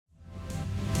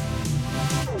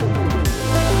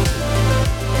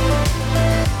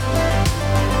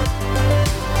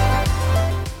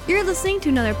listening to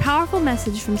another powerful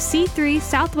message from C3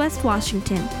 Southwest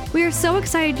Washington. We are so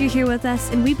excited you're here with us,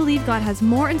 and we believe God has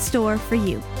more in store for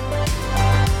you.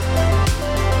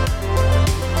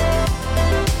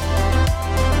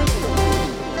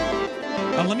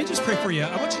 Let me just pray for you.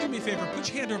 I want you to do me a favor. Put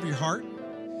your hand over your heart.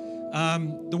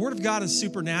 The Word of God is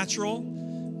supernatural,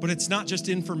 but it's not just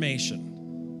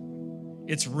information.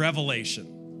 It's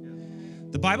revelation.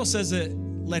 The Bible says that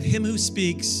let him who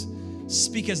speaks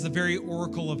speak as the very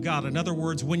oracle of God. In other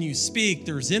words, when you speak,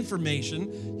 there's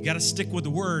information. You got to stick with the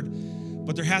Word,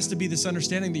 but there has to be this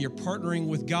understanding that you're partnering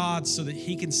with God so that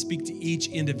he can speak to each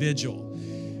individual.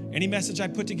 Any message I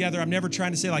put together, I'm never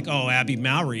trying to say like, oh, Abby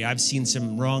Mowry, I've seen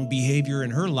some wrong behavior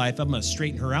in her life. I'm going to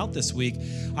straighten her out this week.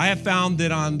 I have found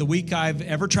that on the week I've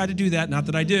ever tried to do that, not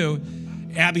that I do,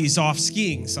 Abby's off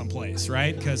skiing someplace,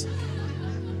 right? Because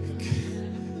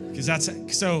that's,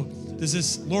 so there's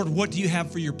this, Lord, what do you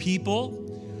have for your people?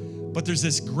 But there's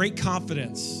this great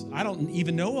confidence. I don't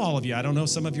even know all of you. I don't know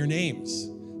some of your names.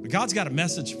 But God's got a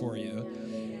message for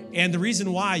you. And the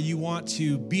reason why you want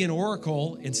to be an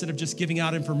oracle instead of just giving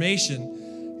out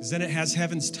information is then it has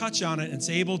heaven's touch on it and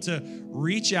it's able to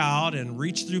reach out and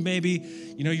reach through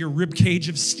maybe, your rib cage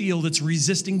of steel that's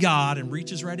resisting God and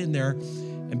reaches right in there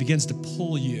and begins to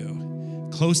pull you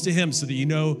close to him so that you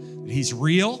know that he's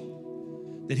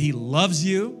real, that he loves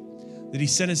you, that he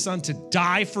sent his son to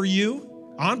die for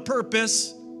you on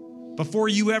purpose before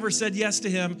you ever said yes to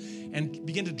him, and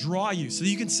begin to draw you so that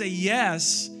you can say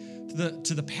yes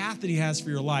to the path that he has for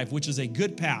your life, which is a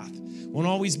good path. Won't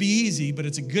always be easy, but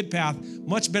it's a good path,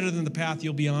 much better than the path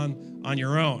you'll be on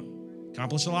your own.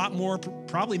 Accomplish a lot more,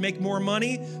 probably make more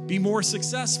money, be more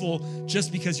successful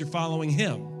just because you're following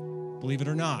him, believe it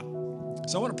or not.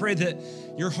 So I want to pray that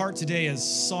your heart today is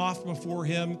soft before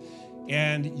him,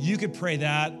 and you could pray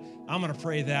that. I'm going to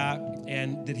pray that,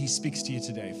 and that he speaks to you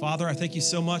today. Father, I thank you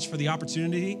so much for the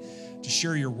opportunity to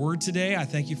share your word today. I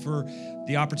thank you for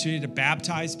the opportunity to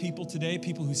baptize people today,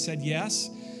 people who said yes.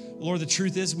 Lord, the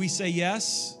truth is we say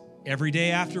yes every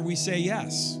day after we say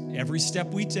yes. Every step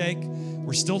we take,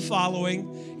 we're still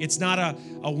following. It's not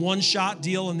a one-shot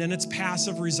deal and then it's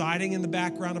passive residing in the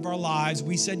background of our lives.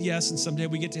 We said yes and someday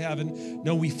we get to heaven.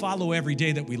 No, we follow every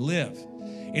day that we live.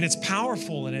 And it's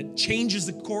powerful and it changes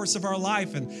the course of our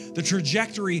life, and the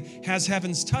trajectory has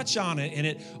heaven's touch on it, and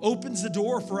it opens the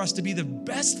door for us to be the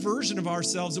best version of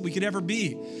ourselves that we could ever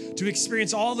be, to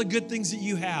experience all the good things that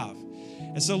you have.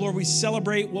 And so, Lord, we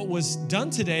celebrate what was done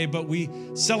today, but we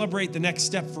celebrate the next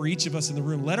step for each of us in the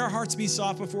room. Let our hearts be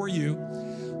soft before you.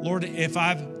 Lord, if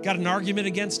I've got an argument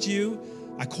against you,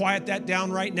 I quiet that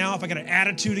down right now. If I got an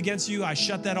attitude against you, I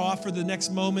shut that off for the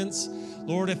next moments.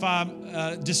 Lord, if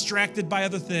I'm distracted by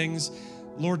other things,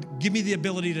 Lord, give me the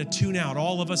ability to tune out,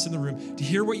 all of us in the room, to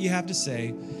hear what you have to say.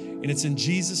 And it's in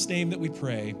Jesus' name that we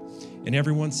pray. And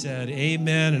everyone said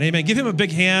amen and amen. Give him a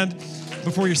big hand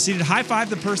before you're seated. High five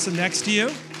the person next to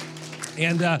you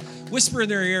and whisper in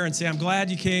their ear and say, I'm glad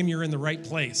you came. You're in the right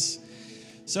place.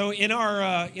 So in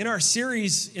our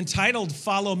series entitled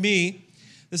Follow Me,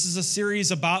 this is a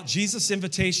series about Jesus'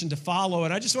 invitation to follow.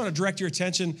 And I just want to direct your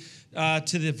attention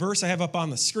to the verse I have up on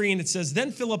the screen. It says,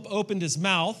 then Philip opened his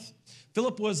mouth.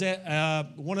 Philip was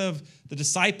one of the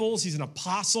disciples. He's an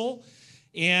apostle.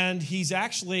 And he's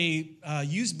actually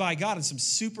used by God in some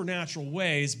supernatural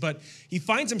ways. But he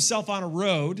finds himself on a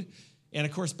road. And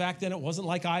of course, back then it wasn't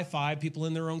like I-5, people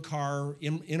in their own car,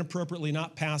 inappropriately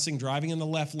not passing, driving in the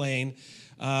left lane.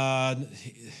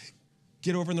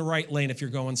 Get over in the right lane if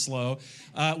you're going slow.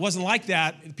 It wasn't like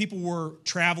that. People were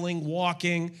traveling,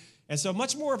 walking, and so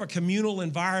much more of a communal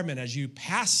environment. As you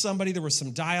pass somebody, there was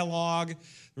some dialogue, there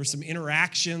were some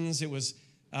interactions. It was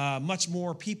much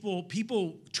more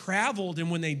people traveled,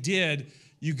 and when they did,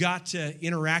 you got to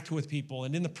interact with people.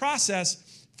 And in the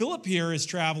process, Philip here is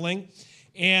traveling,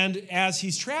 and as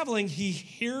he's traveling, he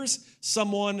hears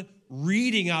someone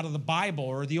reading out of the Bible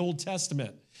or the Old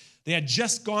Testament. They had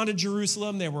just gone to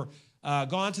Jerusalem. They were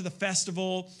gone to the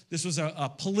festival. This was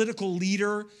a political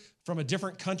leader from a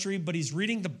different country, but he's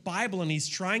reading the Bible and he's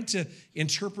trying to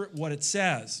interpret what it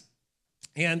says.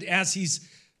 And as he's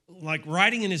like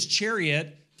riding in his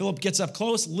chariot, Philip gets up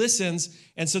close, listens,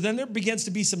 and so then there begins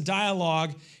to be some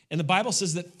dialogue, and the Bible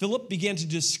says that Philip began to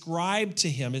describe to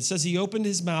him. It says he opened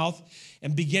his mouth,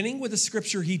 and beginning with the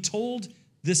scripture, he told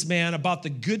this man about the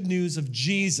good news of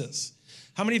Jesus.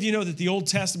 How many of you know that the Old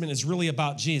Testament is really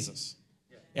about Jesus?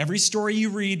 Every story you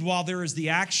read, while there is the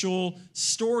actual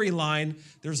storyline,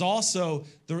 there's also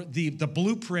the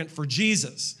blueprint for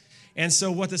Jesus. And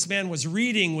so what this man was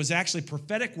reading was actually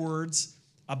prophetic words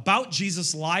about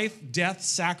Jesus' life, death,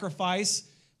 sacrifice.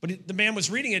 But the man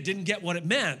was reading it, didn't get what it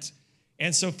meant.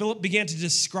 And so Philip began to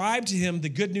describe to him the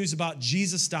good news about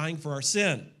Jesus dying for our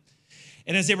sin.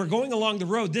 And as they were going along the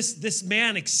road, this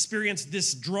man experienced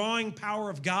this drawing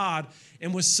power of God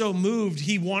and was so moved,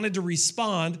 he wanted to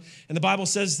respond. And the Bible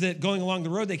says that going along the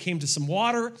road, they came to some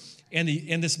water, and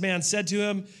this man said to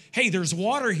him, hey, there's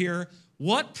water here.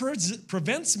 What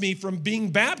prevents me from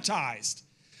being baptized?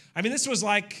 I mean, this was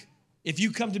like if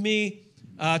you come to me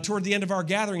toward the end of our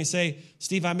gathering and say,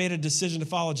 Steve, I made a decision to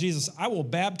follow Jesus. I will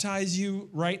baptize you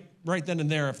right then and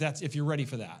there if you're ready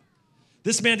for that.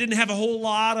 This man didn't have a whole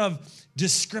lot of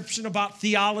description about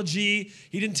theology.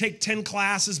 He didn't take 10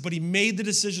 classes, but he made the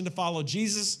decision to follow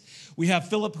Jesus. We have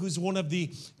Philip, who's one of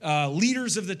the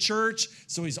leaders of the church,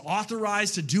 so he's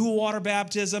authorized to do a water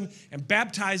baptism and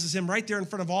baptizes him right there in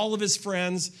front of all of his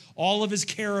friends, all of his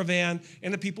caravan,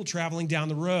 and the people traveling down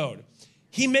the road.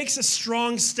 He makes a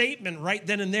strong statement right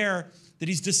then and there that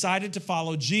he's decided to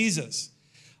follow Jesus.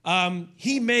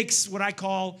 He makes what I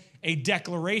call a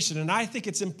declaration, and I think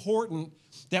it's important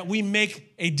that we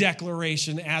make a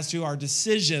declaration as to our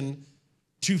decision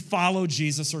to follow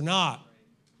Jesus or not.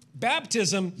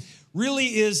 Baptism really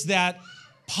is that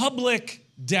public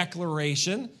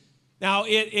declaration. Now,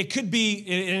 it could be,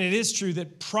 and it is true,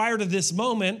 that prior to this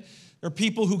moment, there are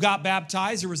people who got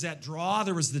baptized. There was that draw.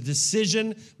 There was the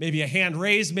decision, maybe a hand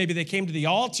raised. Maybe they came to the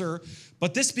altar.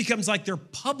 But this becomes like their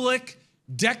public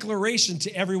declaration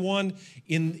to everyone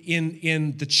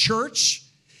in the church.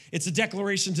 It's a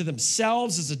declaration to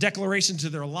themselves. It's a declaration to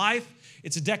their life.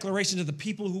 It's a declaration to the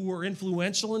people who were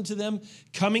influential into them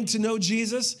coming to know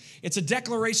Jesus. It's a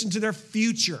declaration to their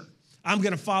future. I'm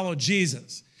going to follow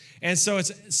Jesus. And so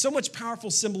it's so much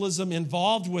powerful symbolism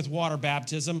involved with water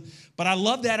baptism, but I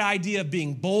love that idea of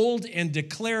being bold and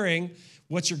declaring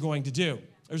what you're going to do.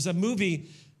 There's a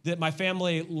movie that my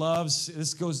family loves.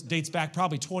 This dates back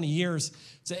probably 20 years.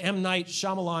 It's an M. Night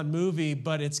Shyamalan movie,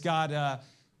 but it's got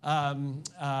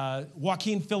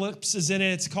Joaquin Phoenix is in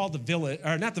it. It's called The Village,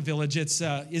 or not The Village. It's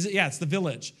The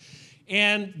Village.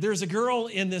 And there's a girl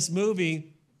in this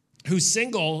movie who's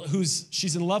single,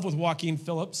 she's in love with Joaquin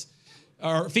Phoenix.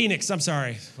 Why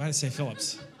did I say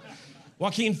Phillips?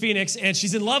 Joaquin Phoenix, and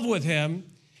she's in love with him.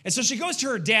 And so she goes to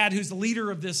her dad, who's the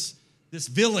leader of this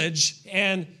village,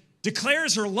 and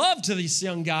declares her love to this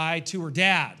young guy to her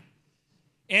dad.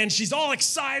 And she's all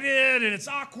excited, and it's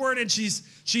awkward, and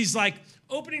she's like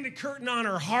opening the curtain on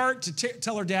her heart to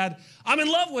tell her dad, I'm in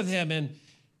love with him. And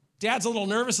dad's a little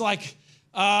nervous, like,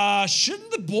 shouldn't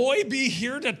the boy be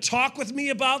here to talk with me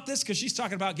about this? Because she's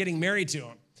talking about getting married to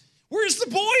him. Where's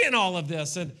the boy in all of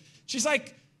this? And she's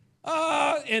like,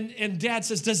 and dad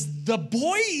says, does the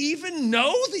boy even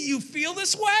know that you feel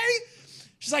this way?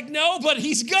 She's like, no, but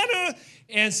he's gonna.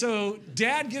 And so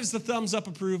dad gives the thumbs up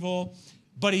approval,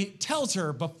 but he tells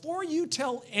her, before you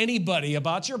tell anybody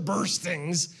about your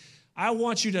burstings, I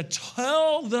want you to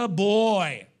tell the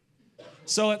boy.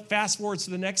 So it fast forwards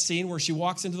to the next scene where she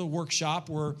walks into the workshop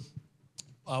where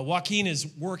Joaquin is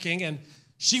working, and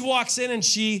she walks in and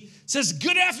she says,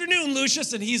 good afternoon,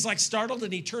 Lucius. And he's like startled,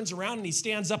 and he turns around and he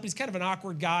stands up. He's kind of an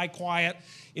awkward guy, quiet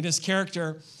in his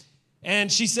character.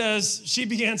 And she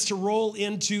begins to roll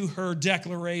into her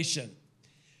declaration.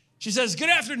 She says, good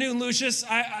afternoon, Lucius.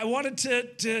 I wanted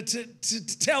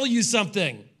to tell you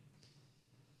something.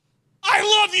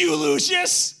 I love you,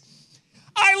 Lucius.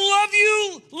 I love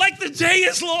you like the day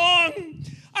is long.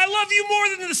 I love you more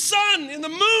than the sun and the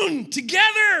moon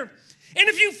together. And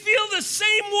if you feel the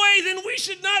same way, then we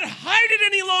should not hide it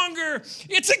any longer.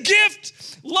 It's a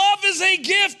gift. Love is a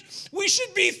gift. We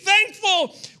should be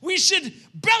thankful. We should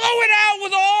bellow it out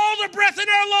with all the breath in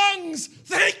our lungs.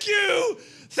 Thank you.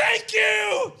 Thank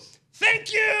you.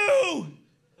 Thank you.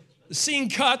 The scene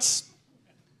cuts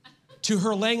to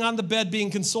her laying on the bed being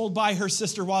consoled by her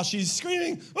sister while she's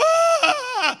screaming,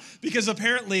 ah! Because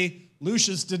apparently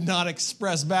Lucius did not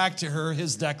express back to her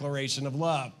his declaration of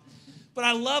love. But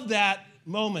I love that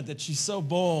moment that she's so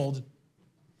bold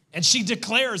and she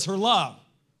declares her love.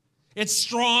 It's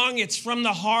strong, it's from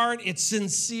the heart, it's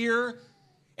sincere.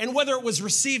 And whether it was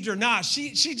received or not,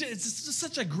 it's just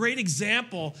such a great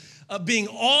example of being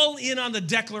all in on the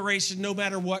declaration no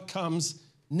matter what comes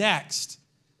next.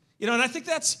 And I think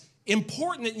that's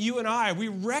important that you and we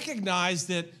recognize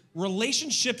that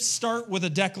relationships start with a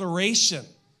declaration.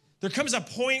 There comes a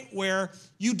point where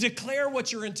you declare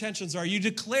what your intentions are. You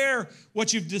declare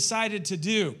what you've decided to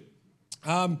do.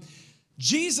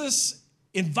 Jesus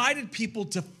invited people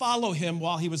to follow him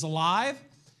while he was alive,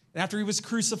 and after he was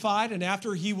crucified, and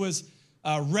after he was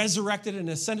resurrected and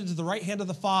ascended to the right hand of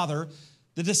the Father.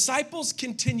 The disciples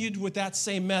continued with that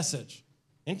same message.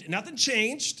 And nothing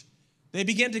changed. They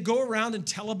began to go around and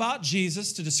tell about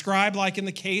Jesus, to describe, like in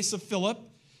the case of Philip,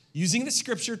 using the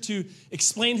scripture to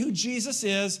explain who Jesus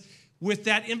is with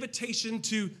that invitation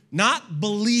to not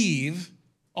believe,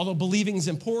 although believing is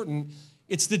important.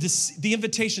 It's the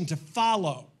invitation to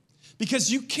follow,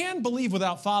 because you can believe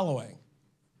without following.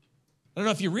 I don't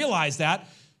know if you realize that.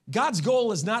 God's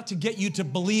goal is not to get you to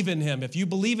believe in him. If you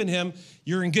believe in him,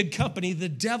 you're in good company. The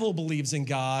devil believes in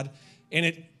God, and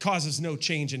it causes no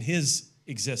change in his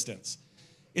existence.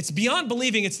 It's beyond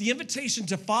believing. It's the invitation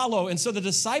to follow. And so the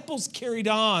disciples carried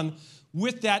on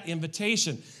with that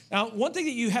invitation. Now, one thing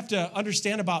that you have to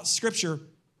understand about Scripture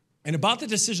and about the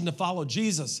decision to follow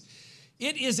Jesus,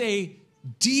 it is a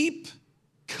deep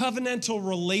covenantal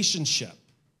relationship.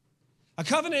 A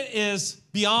covenant is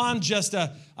beyond just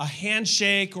a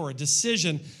handshake or a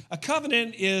decision. A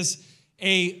covenant is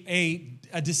a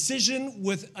decision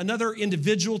with another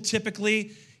individual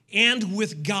typically and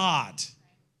with God.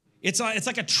 It's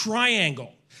like a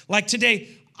triangle. Like today,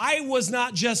 I was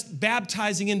not just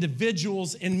baptizing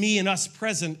individuals and me and us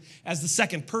present as the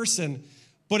second person,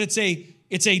 but it's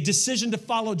a decision to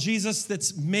follow Jesus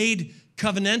that's made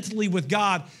covenantally with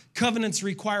God. Covenants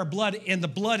require blood, and the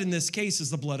blood in this case is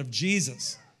the blood of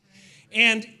Jesus.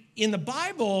 And in the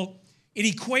Bible, it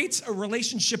equates a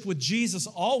relationship with Jesus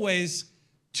always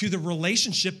to the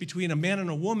relationship between a man and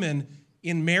a woman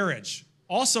in marriage,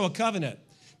 also a covenant.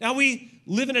 Now, we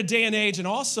live in a day and age, and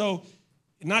also,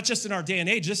 not just in our day and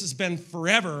age, this has been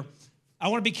forever. I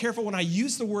want to be careful when I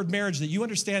use the word marriage that you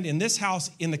understand in this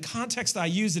house, in the context I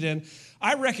use it in.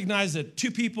 I recognize that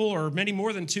two people, or many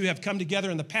more than two, have come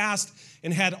together in the past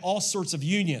and had all sorts of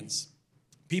unions.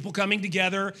 People coming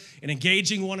together and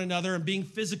engaging one another and being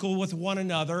physical with one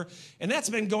another. And that's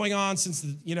been going on since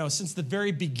the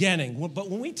very beginning. But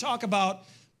when we talk about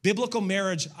biblical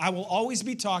marriage, I will always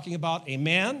be talking about a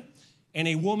man and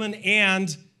a woman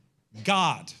and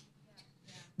God.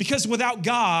 Because without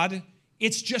God,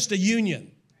 it's just a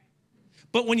union.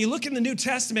 But when you look in the New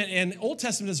Testament and Old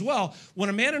Testament as well, when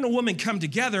a man and a woman come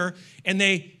together and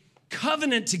they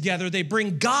covenant together, they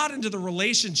bring God into the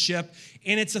relationship,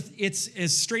 and it's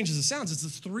as strange as it sounds, it's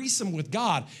a threesome with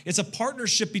God. It's a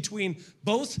partnership between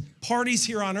both parties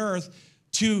here on earth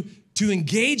to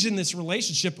engage in this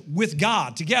relationship with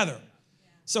God together.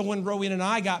 So when Rowena and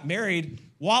I got married,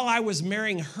 while I was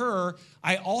marrying her,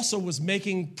 I also was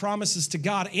making promises to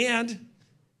God, and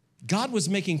God was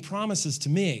making promises to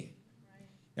me.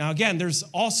 Now, again, there's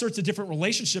all sorts of different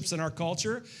relationships in our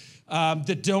culture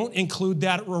that don't include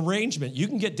that arrangement. You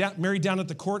can get married down at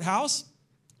the courthouse,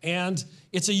 and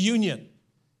it's a union.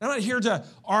 I'm not here to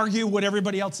argue what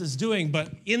everybody else is doing,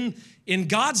 but in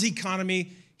God's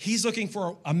economy, he's looking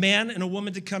for a man and a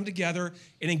woman to come together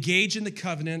and engage in the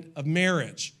covenant of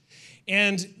marriage.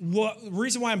 And the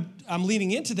reason why I'm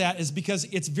leaning into that is because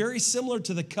it's very similar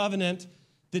to the covenant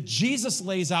that Jesus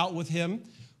lays out with him,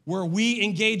 where we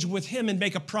engage with him and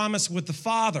make a promise with the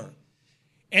Father.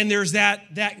 And there's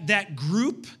that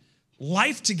group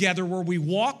life together where we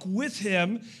walk with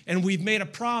him and we've made a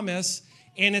promise,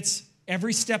 and it's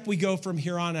every step we go from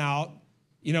here on out,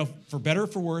 for better or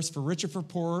for worse, for richer, for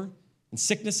poorer, in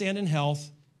sickness and in health,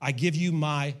 I give you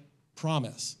my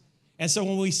promise. And so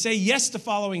when we say yes to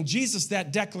following Jesus,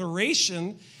 that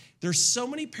declaration, there's so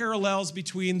many parallels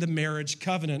between the marriage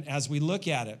covenant as we look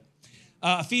at it.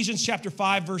 Ephesians chapter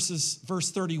 5,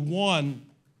 verse 31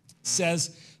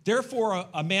 says, "Therefore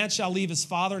a man shall leave his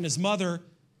father and his mother,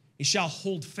 he shall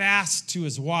hold fast to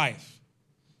his wife."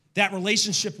 That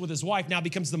relationship with his wife now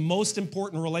becomes the most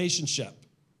important relationship,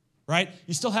 right?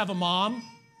 You still have a mom,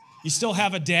 you still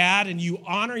have a dad, and you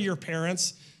honor your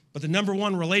parents, but the number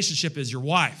one relationship is your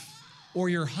wife or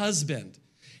your husband.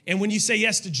 And when you say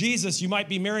yes to Jesus, you might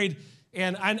be married,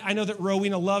 and I know that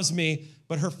Rowena loves me,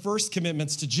 but her first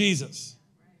commitment's to Jesus.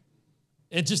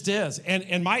 It just is.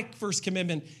 And my first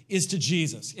commitment is to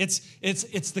Jesus.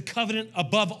 It's the covenant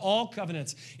above all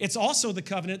covenants. It's also the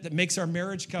covenant that makes our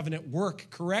marriage covenant work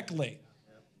correctly.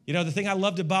 The thing I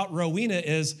loved about Rowena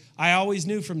is I always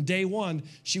knew from day one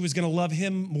she was going to love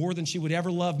him more than she would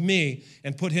ever love me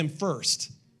and put him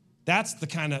first.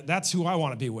 That's who I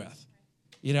want to be with,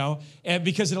 and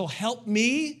because it'll help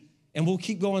me and we'll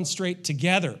keep going straight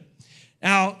together.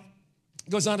 Now, it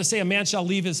goes on to say, a man shall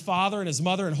leave his father and his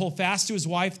mother and hold fast to his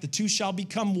wife. The two shall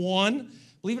become one.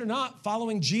 Believe it or not,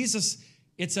 following Jesus,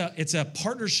 it's a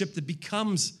partnership that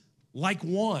becomes like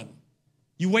one.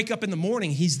 You wake up in the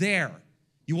morning, he's there.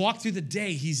 You walk through the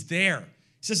day, he's there.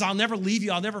 He says, I'll never leave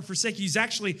you, I'll never forsake you. He's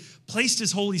actually placed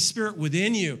his Holy Spirit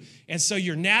within you. And so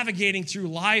you're navigating through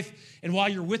life, and while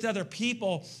you're with other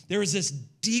people, there is this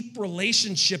deep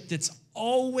relationship that's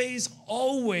always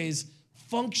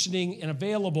functioning and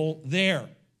available there.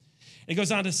 It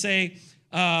goes on to say,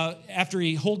 after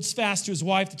he holds fast to his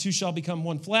wife, the two shall become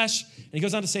one flesh. And he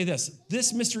goes on to say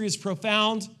this mystery is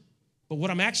profound, but what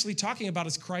I'm actually talking about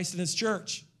is Christ and his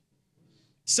church.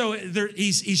 So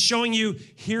he's showing you,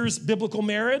 here's biblical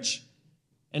marriage,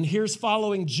 and here's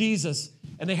following Jesus,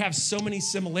 and they have so many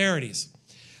similarities.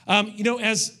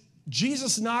 As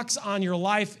Jesus knocks on your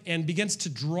life and begins to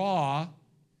draw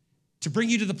to bring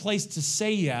you to the place to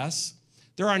say yes,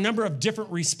 there are a number of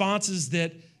different responses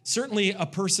that certainly a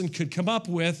person could come up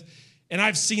with, and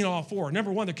I've seen all four.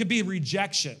 Number one, there could be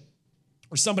rejection,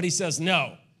 or somebody says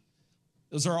no.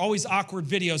 Those are always awkward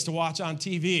videos to watch on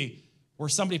TV where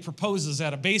somebody proposes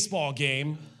at a baseball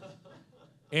game,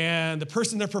 and the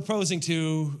person they're proposing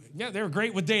to, yeah, they're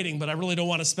great with dating, but I really don't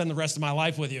want to spend the rest of my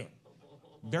life with you.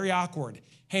 Very awkward.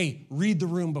 Hey, read the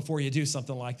room before you do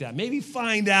something like that. Maybe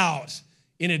find out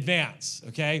in advance,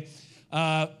 okay?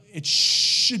 It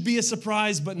should be a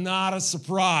surprise, but not a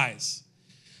surprise.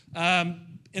 And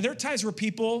there are times where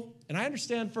people, and I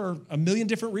understand for a million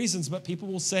different reasons, but people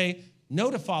will say no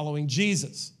to following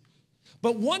Jesus.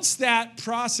 But once that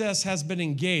process has been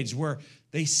engaged, where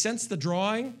they sense the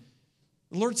drawing,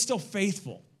 the Lord's still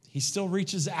faithful. He still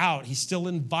reaches out. He still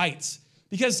invites.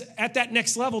 Because at that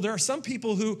next level, there are some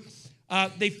people who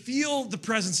they feel the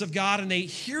presence of God and they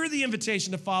hear the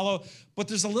invitation to follow, but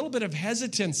there's a little bit of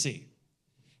hesitancy.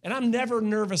 And I'm never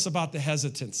nervous about the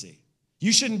hesitancy.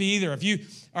 You shouldn't be either. If you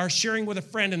are sharing with a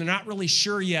friend and they're not really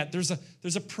sure yet, there's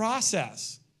a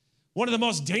process. One of the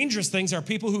most dangerous things are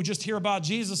people who just hear about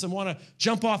Jesus and want to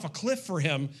jump off a cliff for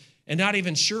him and not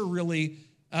even sure really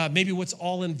maybe what's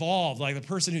all involved. Like the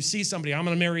person who sees somebody, I'm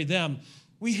going to marry them.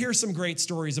 We hear some great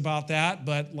stories about that,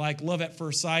 but like love at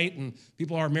first sight, and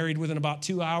people are married within about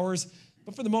 2 hours.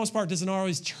 But for the most part, it doesn't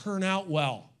always turn out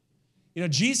well.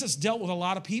 Jesus dealt with a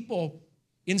lot of people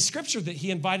in Scripture that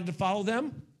he invited to follow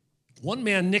them. One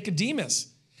man,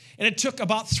 Nicodemus. And it took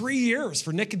about 3 years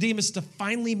for Nicodemus to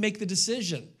finally make the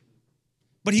decision.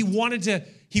 But he wanted to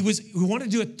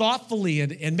do it thoughtfully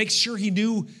and make sure he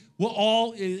knew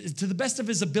to the best of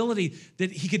his ability,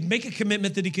 that he could make a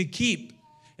commitment that he could keep.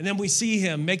 And then we see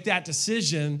him make that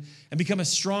decision and become a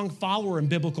strong follower in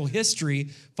biblical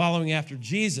history, following after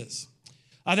Jesus.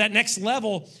 That next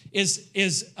level is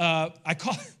I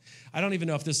don't even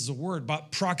know if this is a word,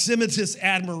 but proximitous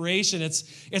admiration.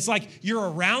 It's like you're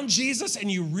around Jesus and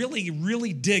you really,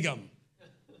 really dig him.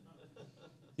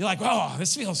 You're like, oh,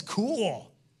 this feels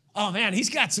cool. Oh man, he's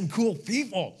got some cool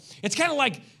people. It's kind of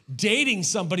like dating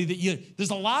somebody there's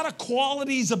a lot of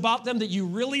qualities about them that you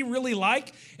really, really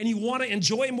like, and you want to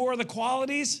enjoy more of the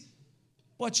qualities,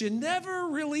 but you never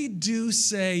really do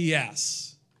say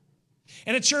yes.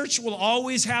 And a church will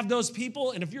always have those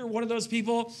people, and if you're one of those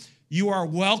people, you are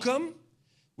welcome.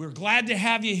 We're glad to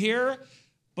have you here,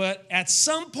 but at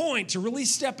some point, to really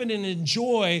step in and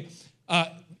enjoy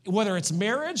whether it's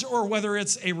marriage or whether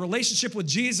it's a relationship with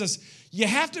Jesus, you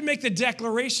have to make the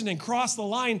declaration and cross the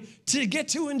line to get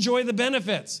to enjoy the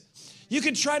benefits. You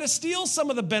can try to steal some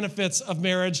of the benefits of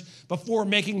marriage before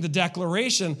making the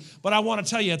declaration, but I want to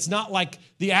tell you, it's not like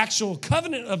the actual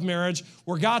covenant of marriage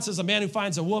where God says a man who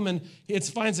finds a woman,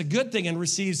 finds a good thing and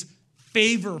receives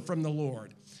favor from the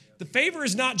Lord. The favor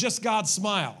is not just God's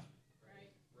smile.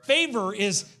 Favor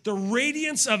is the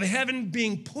radiance of heaven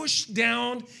being pushed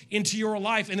down into your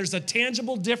life. And there's a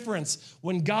tangible difference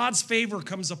when God's favor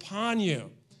comes upon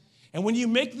you. And when you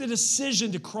make the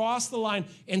decision to cross the line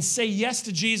and say yes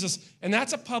to Jesus, and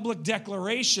that's a public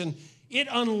declaration, it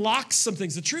unlocks some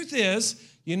things. The truth is,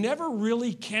 you never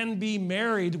really can be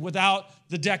married without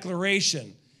the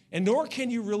declaration. And nor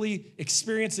can you really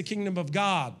experience the kingdom of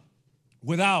God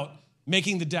without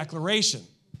making the declaration.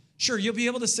 Sure, you'll be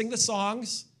able to sing the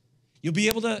songs. You'll be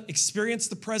able to experience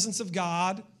the presence of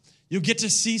God. You'll get to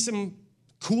see some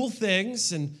cool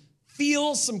things and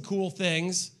feel some cool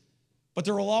things, but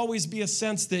there will always be a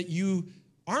sense that you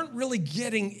aren't really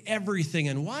getting everything.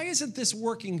 And why isn't this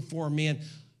working for me? And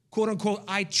quote unquote,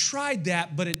 I tried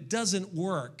that, but it doesn't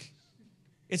work.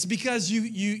 It's because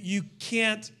you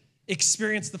can't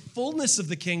experience the fullness of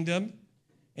the kingdom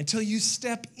until you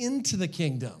step into the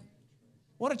kingdom.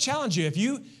 I want to challenge you. If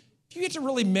you get to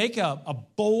really make a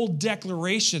bold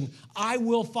declaration, I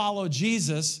will follow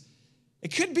Jesus,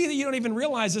 it could be that you don't even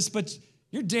realize this, but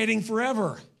you're dating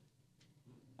forever.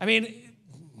 I mean,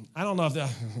 I don't know I'm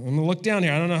going to look down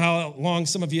here. I don't know how long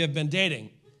some of you have been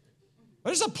dating. But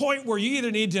there's a point where you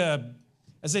either need to,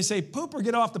 as they say, poop or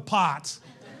get off the pot.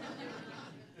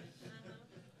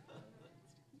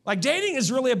 Like dating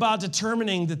is really about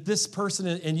determining that this person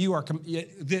and you are,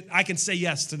 that I can say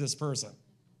yes to this person.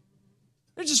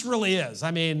 It just really is.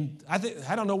 I mean, I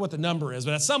don't know what the number is,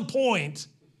 but at some point,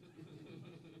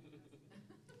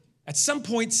 at some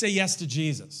point say yes to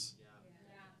Jesus.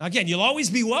 Again, you'll always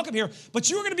be welcome here, but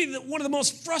you're going to be one of the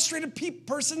most frustrated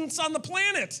persons on the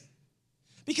planet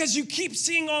because you keep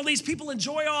seeing all these people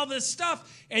enjoy all this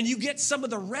stuff and you get some of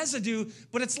the residue,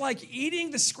 but it's like eating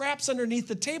the scraps underneath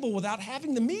the table without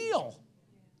having the meal.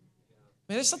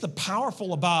 Man, there's something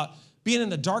powerful about being in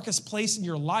the darkest place in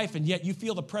your life and yet you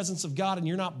feel the presence of God and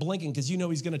you're not blinking because you know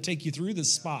he's going to take you through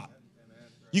this spot.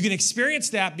 You can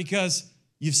experience that because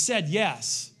you've said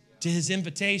yes to his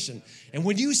invitation. And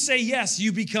when you say yes,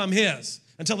 you become his.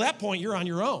 Until that point, you're on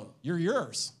your own. You're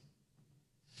yours.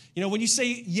 You know, when you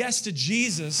say yes to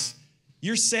Jesus,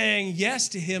 you're saying yes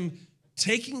to him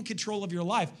taking control of your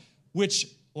life, which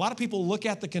a lot of people look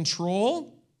at the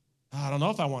control. I don't know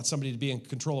if I want somebody to be in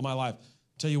control of my life.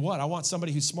 Tell you what, I want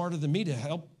somebody who's smarter than me to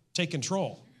help take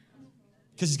control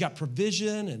because he's got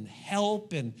provision and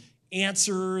help and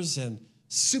answers and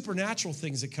supernatural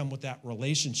things that come with that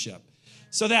relationship.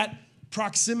 So that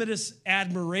proximitous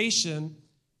admiration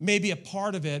may be a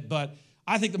part of it, but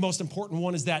I think the most important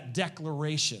one is that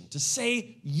declaration, to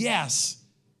say yes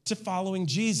to following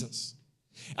Jesus.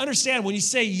 Understand, when you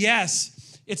say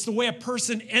yes, it's the way a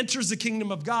person enters the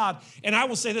kingdom of God. And I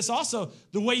will say this also,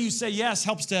 the way you say yes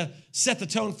helps to set the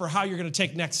tone for how you're going to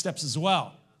take next steps as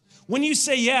well. When you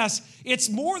say yes, it's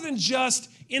more than just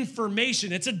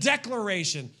information. It's a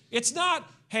declaration. It's not,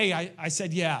 hey, I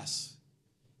said yes.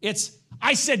 It's,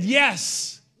 I said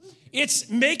yes. It's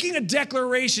making a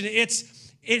declaration.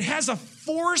 It has a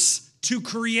force to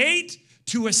create,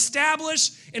 to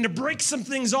establish, and to break some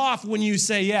things off when you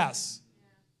say yes.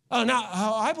 Oh, now,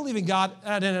 I believe in God.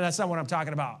 No, that's not what I'm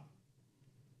talking about.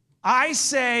 I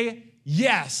say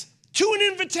yes to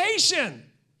an invitation.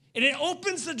 And it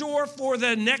opens the door for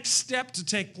the next step to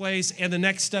take place and the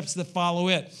next steps that follow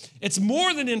it. It's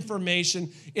more than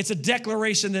information. It's a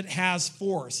declaration that has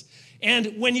force.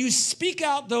 And when you speak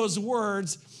out those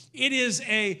words, it is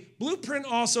a blueprint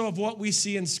also of what we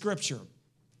see in Scripture.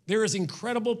 There is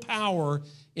incredible power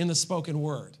in the spoken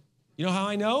word. You know how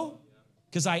I know?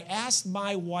 Because I asked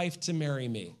my wife to marry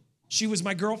me. She was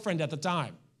my girlfriend at the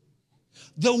time.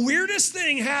 The weirdest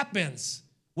thing happens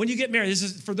when you get married. This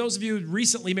is for those of you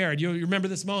recently married. You remember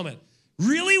this moment.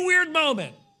 Really weird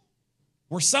moment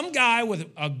where some guy with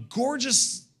a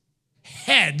gorgeous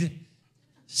head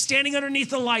standing underneath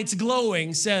the lights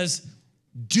glowing says,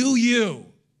 "Do you?"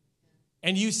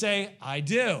 And you say, "I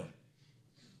do."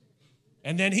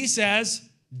 And then he says,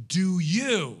 "Do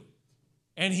you?"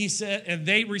 And he said, and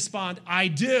they respond, "I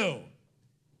do."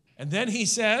 And then he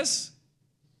says,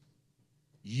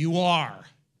 "You are."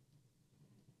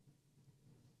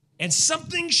 And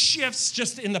something shifts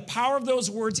just in the power of those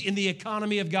words in the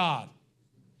economy of God.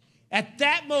 At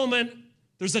that moment,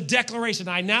 there's a declaration.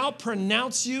 I now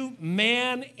pronounce you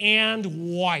man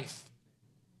and wife.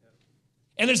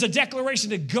 And there's a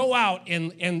declaration to go out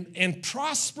and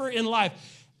prosper in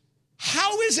life.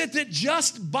 How is it that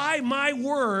just by my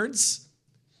words,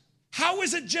 how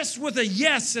is it just with a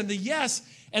yes and the yes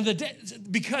and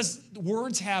because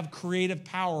words have creative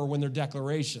power when they're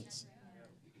declarations.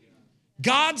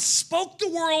 God spoke the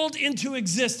world into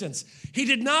existence. He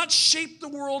did not shape the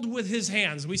world with his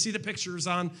hands. We see the pictures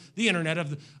on the internet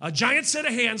of a giant set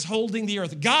of hands holding the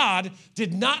earth. God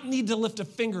did not need to lift a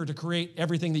finger to create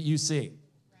everything that you see.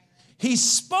 He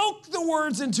spoke the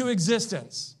words into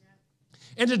existence.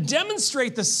 And to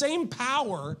demonstrate the same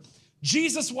power,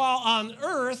 Jesus, while on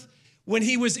earth, when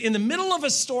he was in the middle of a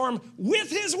storm, with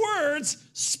his words,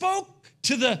 spoke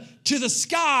to the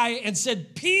sky and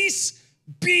said, "Peace,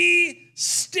 be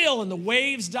still." And the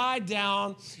waves died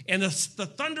down, and the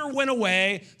thunder went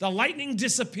away, the lightning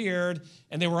disappeared,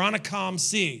 and they were on a calm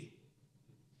sea.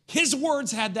 His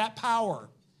words had that power.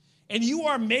 And you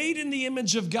are made in the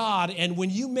image of God, and when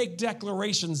you make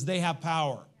declarations, they have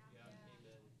power.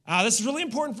 This is really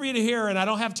important for you to hear, and I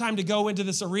don't have time to go into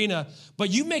this arena, but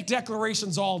you make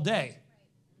declarations all day.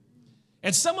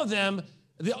 And some of them,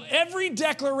 every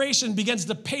declaration begins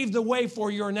to pave the way for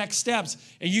your next steps.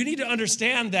 And you need to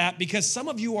understand that because some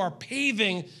of you are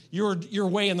paving your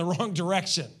way in the wrong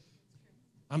direction.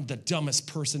 I'm the dumbest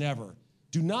person ever.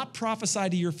 Do not prophesy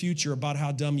to your future about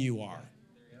how dumb you are.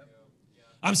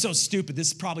 I'm so stupid, this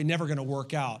is probably never going to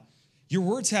work out. Your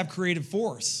words have creative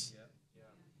force.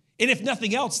 And if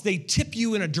nothing else, they tip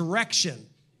you in a direction.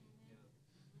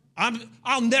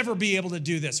 I'll never be able to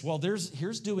do this. Well,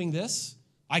 here's doing this.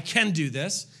 I can do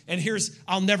this. And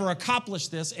I'll never accomplish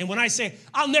this. And when I say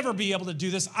I'll never be able to do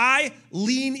this, I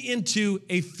lean into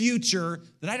a future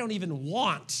that I don't even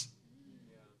want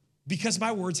because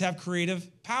my words have creative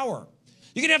power.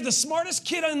 You can have the smartest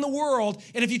kid in the world,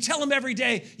 and if you tell him every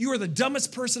day you are the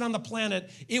dumbest person on the planet,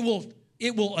 it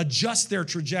it will adjust their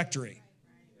trajectory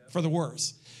for the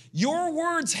worse. Your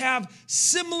words have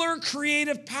similar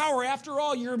creative power. After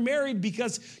all, you're married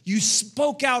because you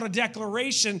spoke out a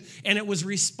declaration and it was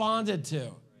responded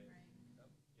to.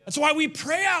 That's why we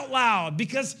pray out loud,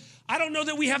 because I don't know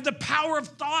that we have the power of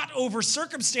thought over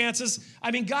circumstances.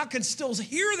 I mean, God can still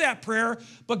hear that prayer,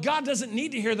 but God doesn't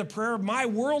need to hear the prayer. My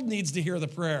world needs to hear the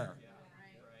prayer.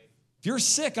 If you're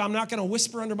sick, I'm not going to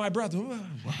whisper under my breath, "Oh, God,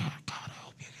 I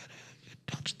hope you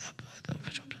touch that."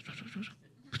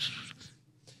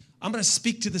 I'm going to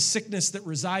speak to the sickness that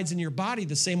resides in your body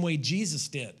the same way Jesus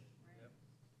did.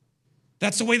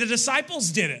 That's the way the disciples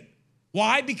did it.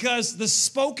 Why? Because the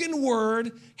spoken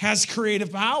word has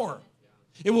creative power.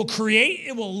 It will create,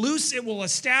 it will loose, it will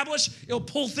establish, it will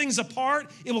pull things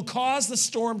apart, it will cause the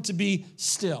storm to be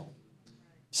still.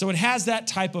 So it has that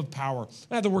type of power.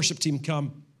 I have the worship team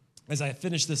come as I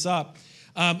finish this up.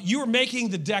 You are making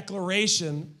the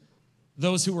declaration,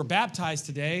 those who were baptized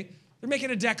today, they're making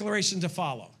a declaration to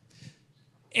follow.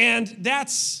 And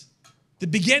that's the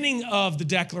beginning of the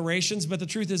declarations, but the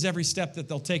truth is every step that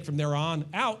they'll take from there on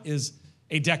out is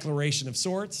a declaration of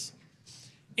sorts.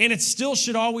 And it still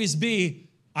should always be,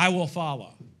 I will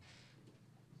follow.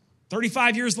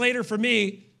 35 years later for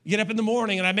me, you get up in the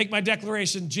morning and I make my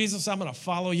declaration, Jesus, I'm going to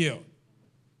follow you.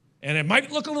 And it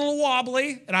might look a little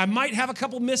wobbly and I might have a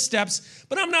couple missteps,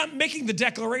 but I'm not making the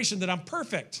declaration that I'm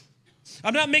perfect.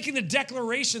 I'm not making the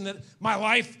declaration that my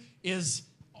life is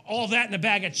all that in a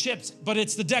bag of chips, but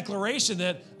it's the declaration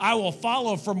that I will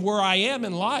follow from where I am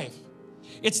in life.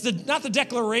 It's not the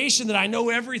declaration that I know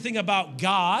everything about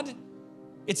God.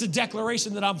 It's a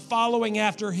declaration that I'm following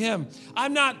after him.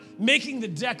 I'm not making the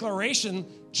declaration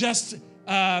just,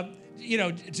 to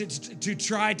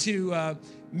try to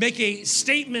make a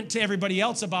statement to everybody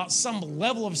else about some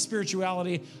level of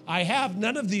spirituality I have.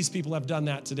 None of these people have done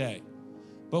that today.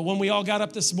 But when we all got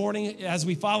up this morning, as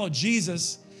we follow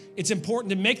Jesus, it's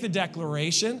important to make the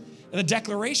declaration. And the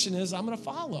declaration is, I'm going to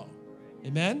follow.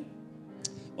 Amen?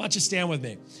 Why don't you stand with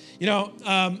me?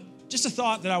 Just a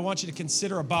thought that I want you to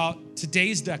consider about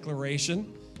today's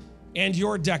declaration and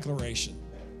your declaration.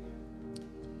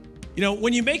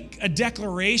 When you make a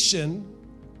declaration,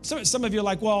 some of you are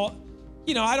like, well,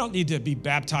 I don't need to be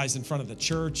baptized in front of the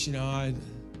church. I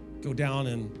go down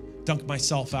and dunk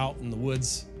myself out in the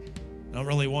woods. I don't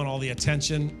really want all the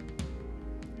attention.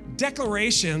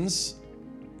 Declarations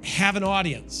have an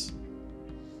audience.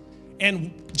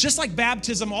 And just like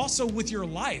baptism, also with your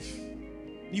life.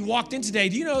 You walked in today,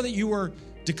 do you know that you were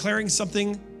declaring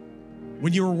something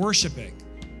when you were worshiping?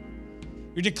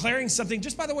 You're declaring something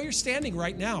just by the way you're standing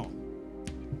right now.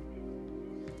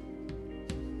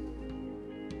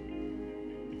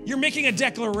 You're making a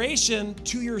declaration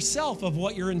to yourself of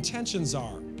what your intentions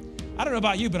are. I don't know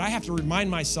about you, but I have to remind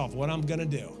myself what I'm going to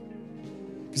do.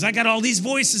 Because I got all these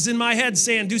voices in my head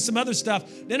saying, do some other stuff.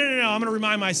 No, I'm going to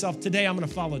remind myself, today I'm going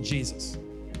to follow Jesus.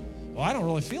 Well, I don't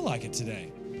really feel like it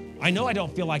today. I know I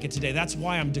don't feel like it today. That's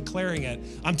why I'm declaring it.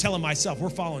 I'm telling myself, we're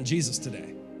following Jesus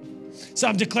today. So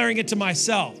I'm declaring it to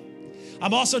myself.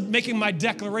 I'm also making my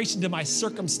declaration to my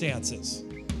circumstances.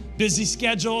 Busy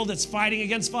schedule that's fighting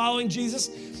against following Jesus.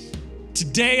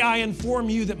 Today I inform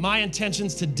you that my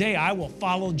intentions today, I will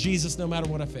follow Jesus no matter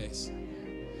what I face.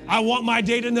 I want my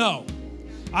day to know.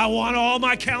 I want all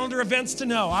my calendar events to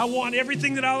know. I want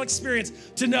everything that I'll experience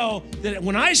to know that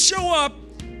when I show up,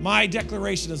 my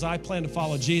declaration is I plan to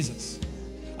follow Jesus.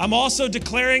 I'm also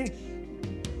declaring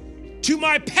to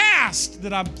my past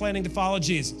that I'm planning to follow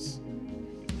Jesus.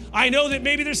 I know that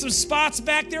maybe there's some spots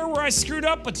back there where I screwed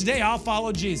up, but today I'll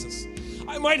follow Jesus.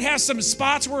 I might have some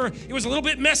spots where it was a little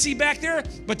bit messy back there,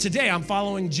 but today I'm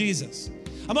following Jesus.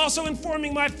 I'm also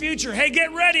informing my future. Hey,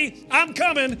 get ready. I'm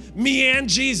coming, me and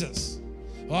Jesus.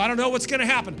 Well, I don't know what's going to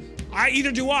happen.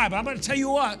 Either do I, but I'm going to tell you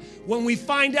what, when we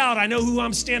find out, I know who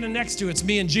I'm standing next to. It's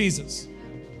me and Jesus.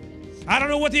 I don't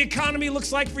know what the economy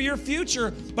looks like for your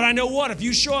future, but I know what, if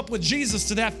you show up with Jesus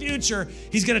to that future,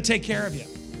 he's going to take care of you.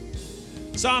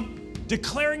 So I'm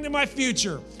declaring to my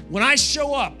future, when I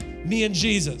show up, me and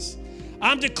Jesus.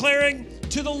 I'm declaring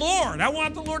to the Lord. I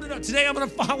want the Lord to know, today I'm going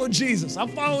to follow Jesus. I'm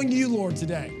following you, Lord,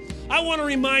 today. I want to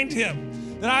remind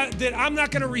him that I'm not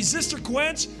going to resist or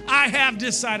quench. I have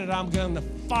decided I'm going to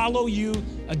follow you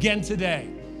again today.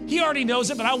 He already knows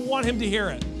it, but I want him to hear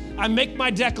it. I make my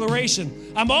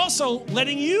declaration. I'm also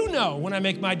letting you know when I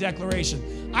make my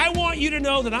declaration. I want you to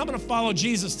know that I'm going to follow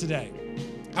Jesus today.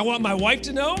 I want my wife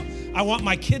to know. I want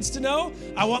my kids to know.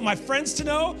 I want my friends to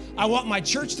know. I want my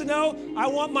church to know. I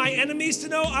want my enemies to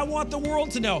know. I want the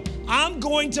world to know. I'm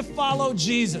going to follow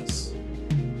Jesus.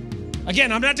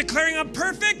 Again, I'm not declaring I'm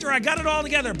perfect or I got it all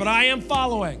together, but I am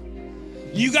following.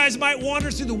 You guys might wander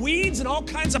through the weeds and all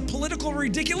kinds of political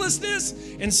ridiculousness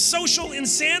and social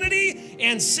insanity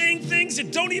and saying things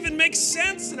that don't even make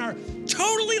sense and are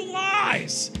totally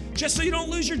lies just so you don't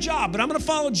lose your job. But I'm going to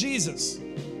follow Jesus.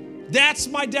 That's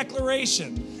my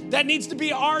declaration. That needs to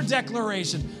be our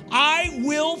declaration. I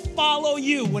will follow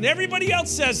you. When everybody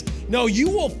else says, no, you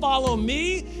will follow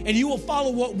me and you will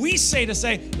follow what we say to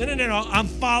say, no, I'm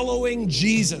following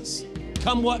Jesus.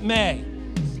 Come what may.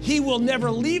 He will never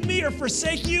leave me or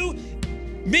forsake you.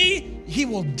 Me, he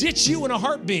will ditch you in a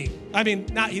heartbeat. I mean,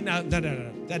 no. That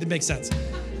didn't make sense.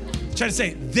 I'm trying to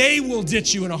say, they will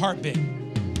ditch you in a heartbeat.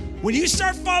 When you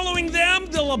start following them,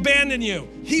 they'll abandon you.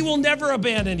 He will never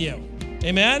abandon you.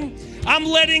 Amen? I'm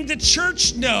letting the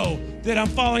church know that I'm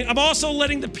following. I'm also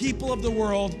letting the people of the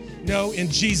world know in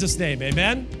Jesus' name.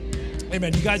 Amen?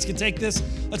 Amen. You guys can take this.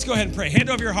 Let's go ahead and pray. Hand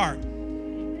over your heart.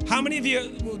 How many of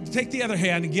you, take the other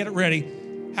hand and get it ready.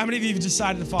 How many of you have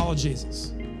decided to follow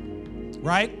Jesus?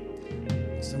 Right?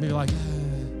 Some of you are like,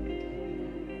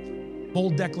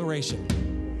 bold declaration.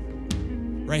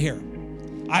 Right here.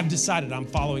 I've decided I'm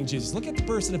following Jesus. Look at the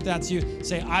person, if that's you,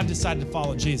 say, I've decided to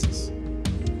follow Jesus.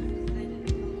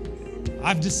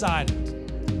 I've decided.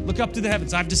 Look up to the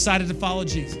heavens. I've decided to follow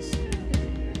Jesus.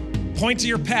 Point to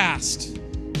your past.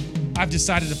 I've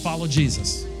decided to follow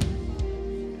Jesus.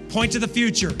 Point to the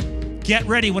future. Get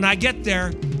ready. When I get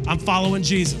there, I'm following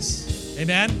Jesus.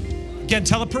 Amen? Again,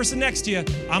 tell the person next to you,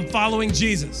 I'm following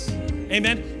Jesus.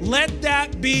 Amen? Let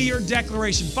that be your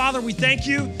declaration. Father, we thank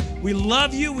you. We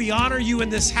love you. We honor you in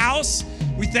this house.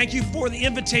 We thank you for the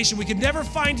invitation. We could never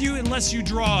find you unless you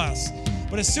draw us.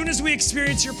 But as soon as we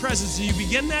experience your presence and you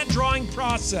begin that drawing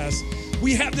process,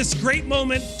 we have this great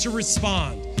moment to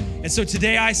respond. And so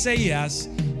today I say yes,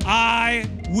 I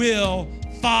will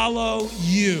follow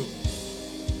you.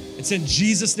 It's in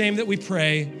Jesus' name that we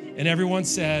pray. And everyone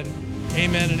said,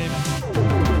 amen and amen.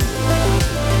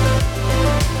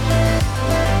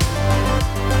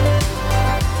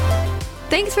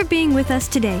 Thanks for being with us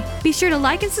today. Be sure to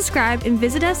like and subscribe and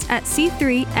visit us at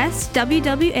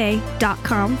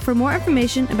c3swwa.com for more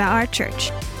information about our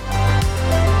church.